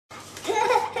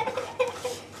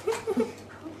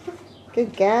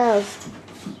Good girls.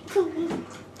 Good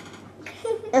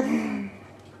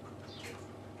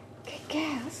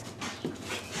girls.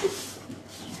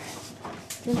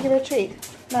 Do you want to give her a treat?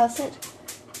 Mel, sit. Do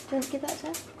you want to give that to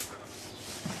her?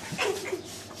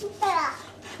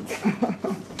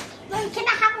 Mum, can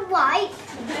I have a wipe?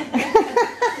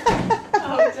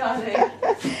 Oh, darling.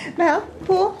 Mel,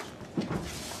 paw.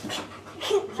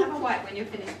 Have a wipe when you're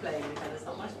finished playing with her. There's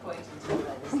not much point until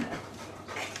then, is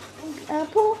there?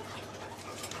 Paw.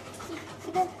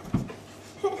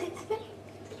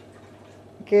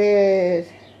 Good.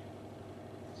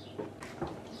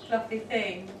 Fluffy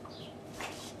thing.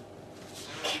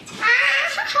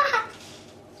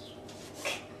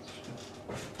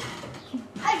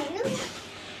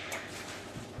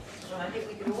 Well, I think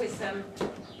we could always put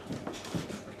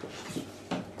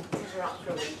her up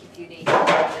for a week if you need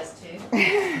us to.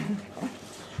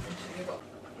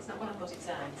 It's not when I've got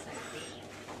exams next week,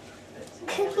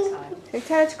 but another time. So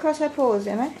tell her to cross her paws,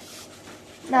 Emma.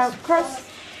 Now, cross.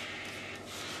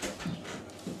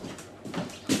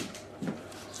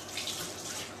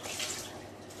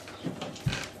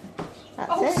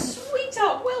 That's Oh, it.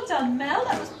 sweetheart, well done, Mel.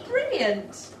 That was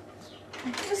brilliant.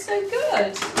 It was so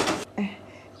good.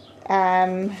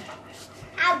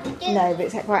 No, but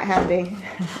it's quite handy.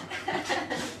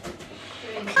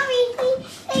 Mummy, he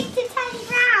needs to turn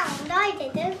round. I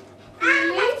didn't.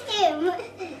 That's him.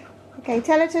 Okay,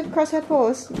 tell her to cross her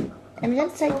paws. Imogen,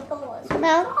 say,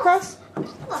 Mel, cross.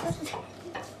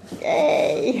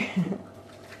 Yay.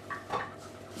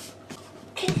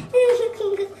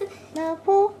 Now,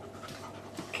 paw.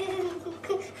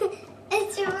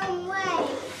 It's the wrong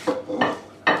way.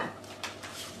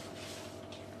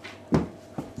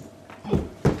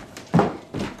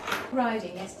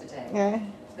 Riding yesterday. Yeah.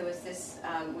 There was this,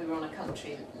 we were on a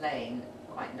country lane,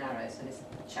 quite narrow, so this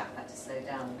chap had to slow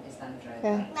down his Land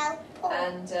Rover. Yeah.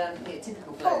 And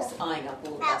typical blokes eyeing up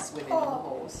all of us women on the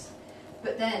horse.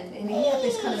 But then and he had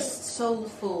this kind of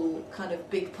soulful, kind of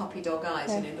big puppy dog eyes,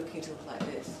 Yeah. you know, looking at us like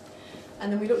this.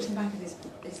 And then we looked in the back of his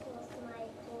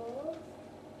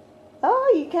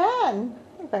Oh, you can.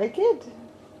 Very good.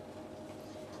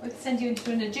 we could send you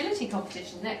into an agility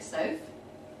competition next, Soph.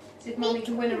 See if Mummy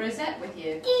can win a rosette with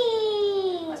you.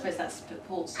 I suppose that's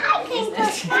Paul's story, I can isn't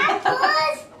push it?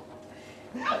 backwards.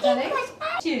 I can Danny? push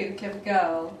back. You, clever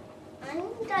girl. I'm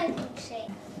going to say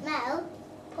Mel,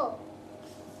 pull,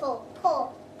 pull,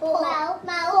 pull, pull, Mel,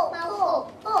 Mel,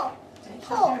 pull, pull, Don't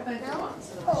pull, shove her both at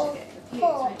once, otherwise she'll get confused,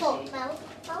 pull, won't pull, she? Mel,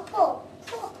 Mel, pull,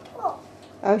 pull, pull.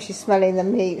 Oh, she's smelling the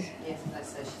meat. Yes,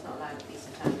 bless her. She's not allowed a piece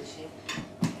of ham, is she?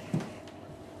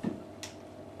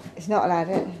 It's not allowed,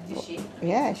 it? Is she?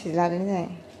 Yeah, she's allowed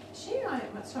anything. Is she? I'm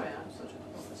sorry, I'm sort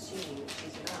of assuming that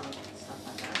she's allowed stuff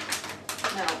like that.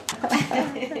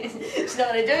 No. She's not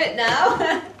going to do it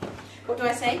now. What do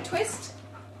I say? Twist?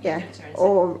 Yeah. Give it to her and say,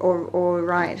 Or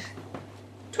right.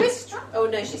 twist? Oh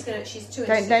no, she's going to. She's too.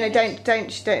 Don't. She might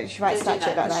Don't snatch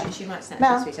do it like that. that. She might snatch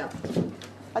Mel. it, sweetheart.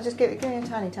 I'll just give you a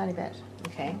tiny bit.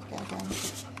 Okay. Go.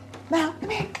 Mel, come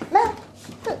here. Mel,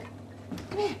 look.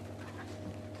 Come here.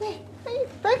 Come here. Oh,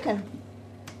 you've broken.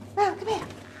 Mel, come here.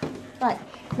 Right.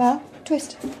 Mel,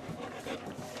 twist.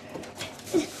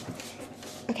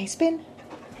 Okay, spin.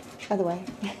 Other way.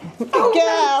 Good girl.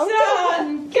 Well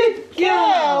done. Good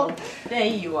girl. There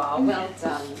you are. Well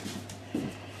done.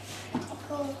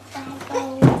 Go,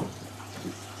 go.